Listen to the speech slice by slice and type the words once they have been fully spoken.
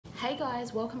Hey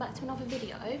guys, welcome back to another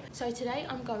video. So today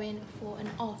I'm going for an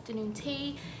afternoon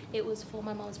tea. It was for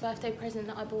my mum's birthday present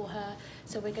that I bought her.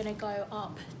 So we're gonna go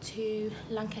up to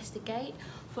Lancaster Gate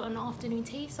for an afternoon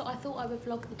tea. So I thought I would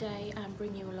vlog the day and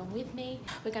bring you along with me.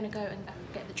 We're gonna go and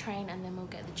get the train and then we'll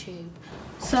get the tube.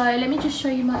 So let me just show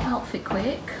you my outfit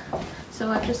quick. So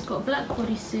I've just got a black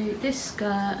bodysuit, this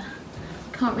skirt,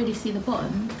 can't really see the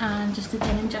bottom, and just a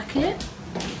denim jacket.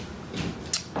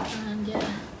 And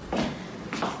yeah.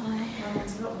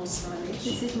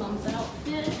 This is mum's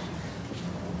outfit.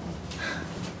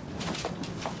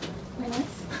 Very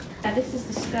nice. This is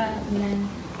the skirt, and then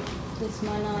this is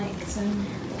my Nikes, and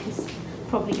it's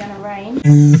probably gonna rain.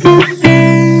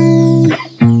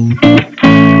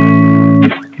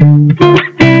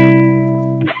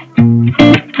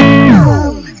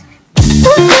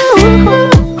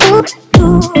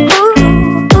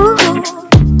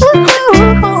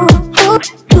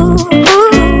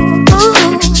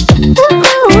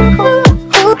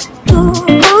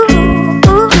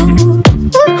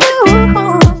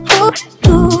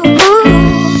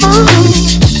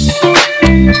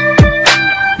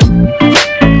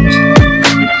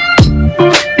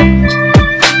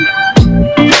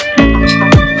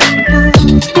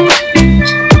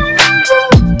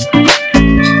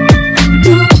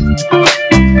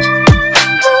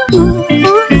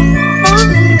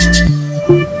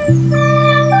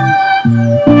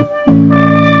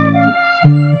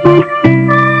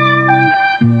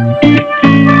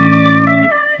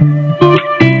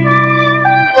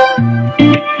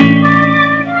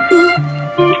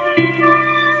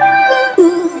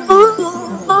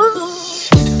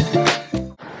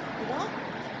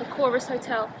 Corus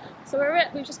hotel. So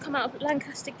we've just come out of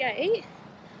Lancaster Gate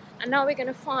and now we're going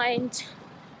to find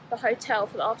the hotel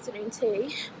for the afternoon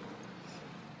tea.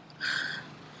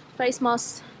 Face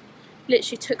mask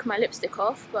literally took my lipstick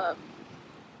off, but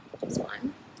it's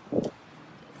fine.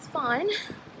 It's fine.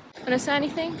 Wanna say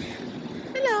anything?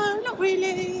 Hello, not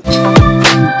really.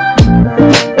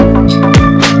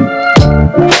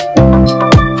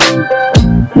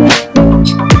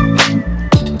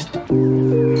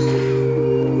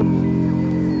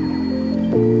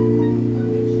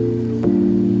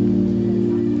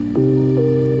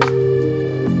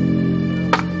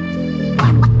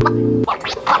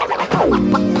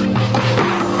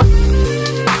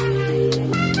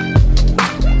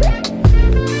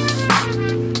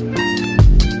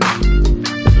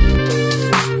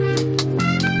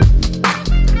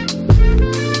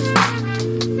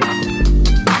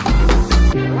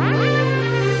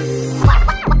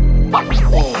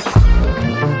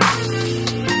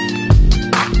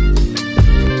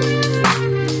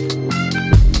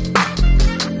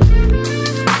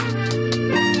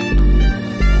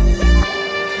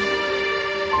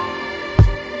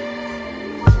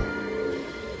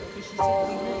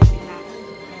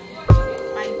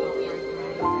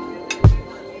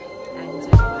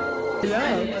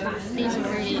 These are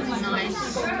really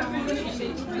nice.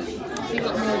 We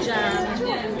got more jam.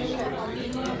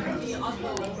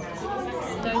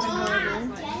 Those are horrible.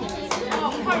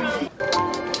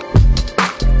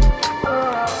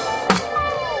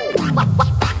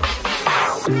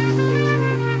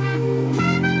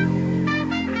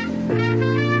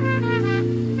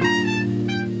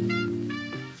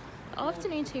 The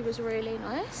afternoon tea was really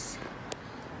nice.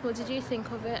 What did you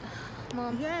think of it,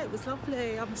 Mum? Yeah, it was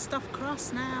lovely. I'm stuffed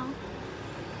cross now.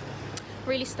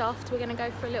 Really stuffed. We're going to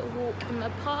go for a little walk in the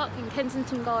park in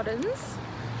Kensington Gardens.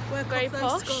 Work very off those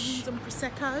posh. scones and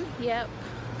prosecco. Yep.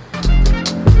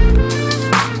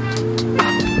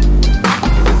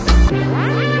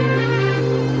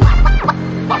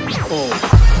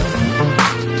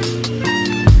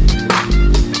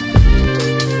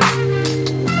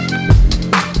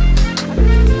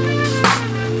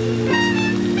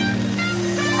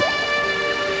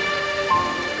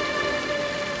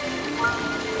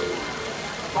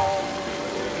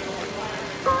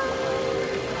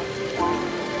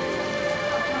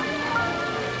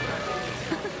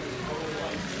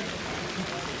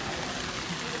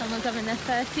 Someone's having their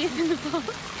 30th in the park.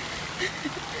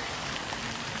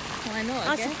 Why not?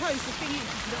 I suppose the thing is, you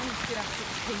can only fit up 6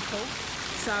 people.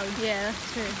 So yeah,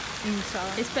 that's true.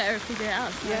 Inside. It's better if we do it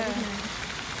outside, Yeah. isn't it?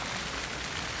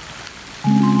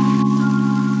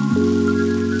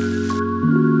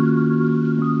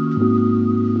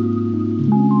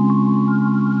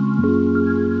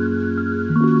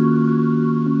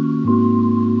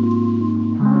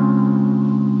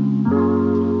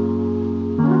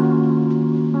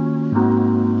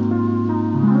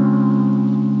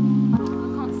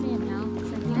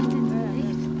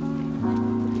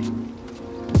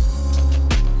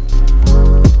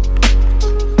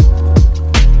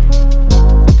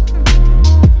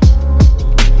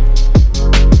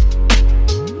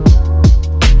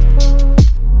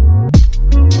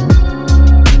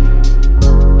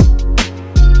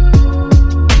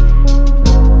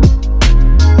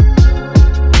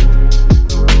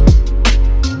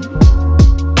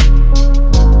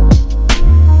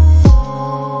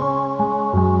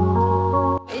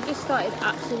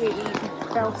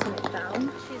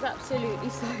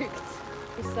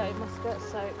 got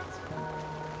soaked.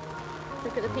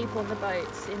 Look at the people on the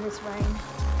boats in this rain.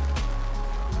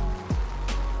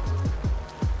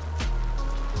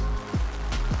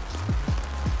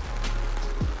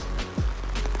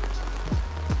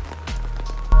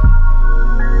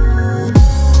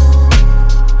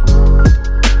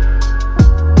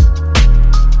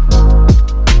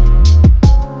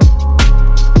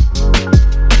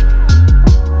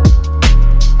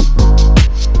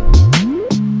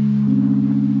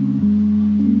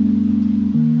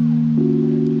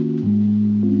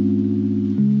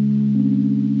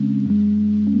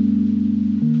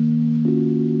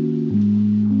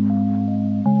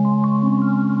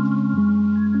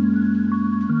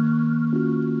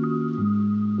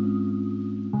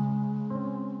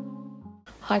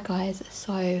 Hi guys,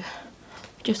 so I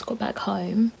just got back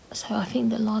home. So I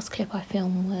think the last clip I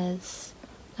filmed was,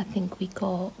 I think we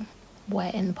got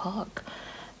wet in the park,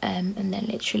 and then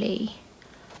literally,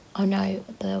 oh no,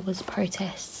 there was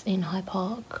protests in Hyde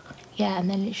Park. Yeah, and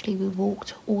then literally we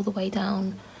walked all the way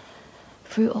down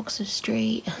through Oxford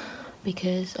Street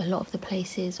because a lot of the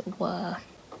places were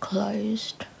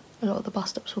closed. A lot of the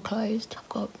bus stops were closed. I've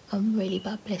got a really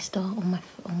bad blister on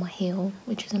my heel,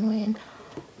 which is annoying.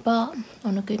 But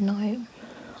on a good note,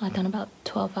 I've done about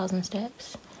 12,000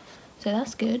 steps, so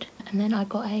that's good. And then I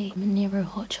got a Nero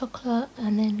hot chocolate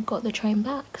and then got the train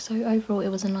back. So overall it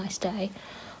was a nice day,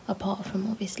 apart from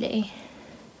obviously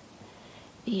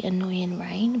the annoying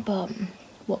rain, but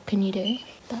what can you do?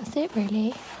 That's it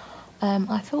really.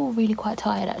 I feel really quite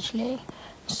tired actually,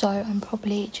 so I'm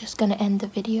probably just going to end the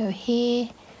video here.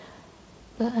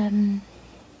 But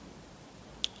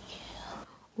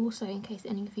also, in case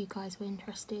any of you guys were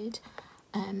interested,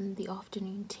 the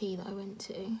afternoon tea that I went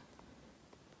to,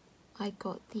 I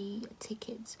got the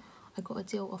tickets. I got a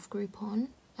deal off Groupon.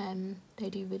 They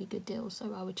do really good deals,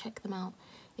 so I would check them out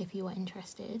if you were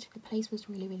interested. The place was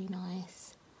really, really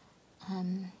nice.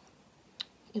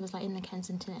 It was like in the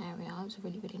Kensington area. It was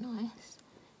really, really nice.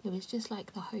 It was just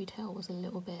like the hotel was a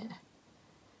little bit,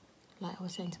 like I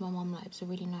was saying to my mum, like it was a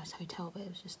really nice hotel, but it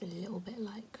was just a little bit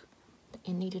like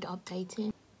it needed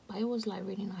updating. But it was like a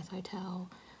really nice hotel.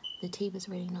 The tea was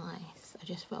really nice. I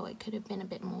just felt it could have been a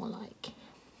bit more like,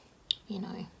 you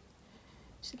know,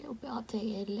 just a little bit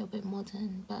updated, a little bit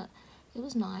modern, but it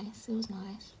was nice. It was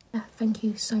nice. Thank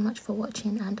you so much for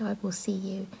watching, and I will see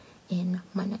you in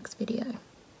my next video.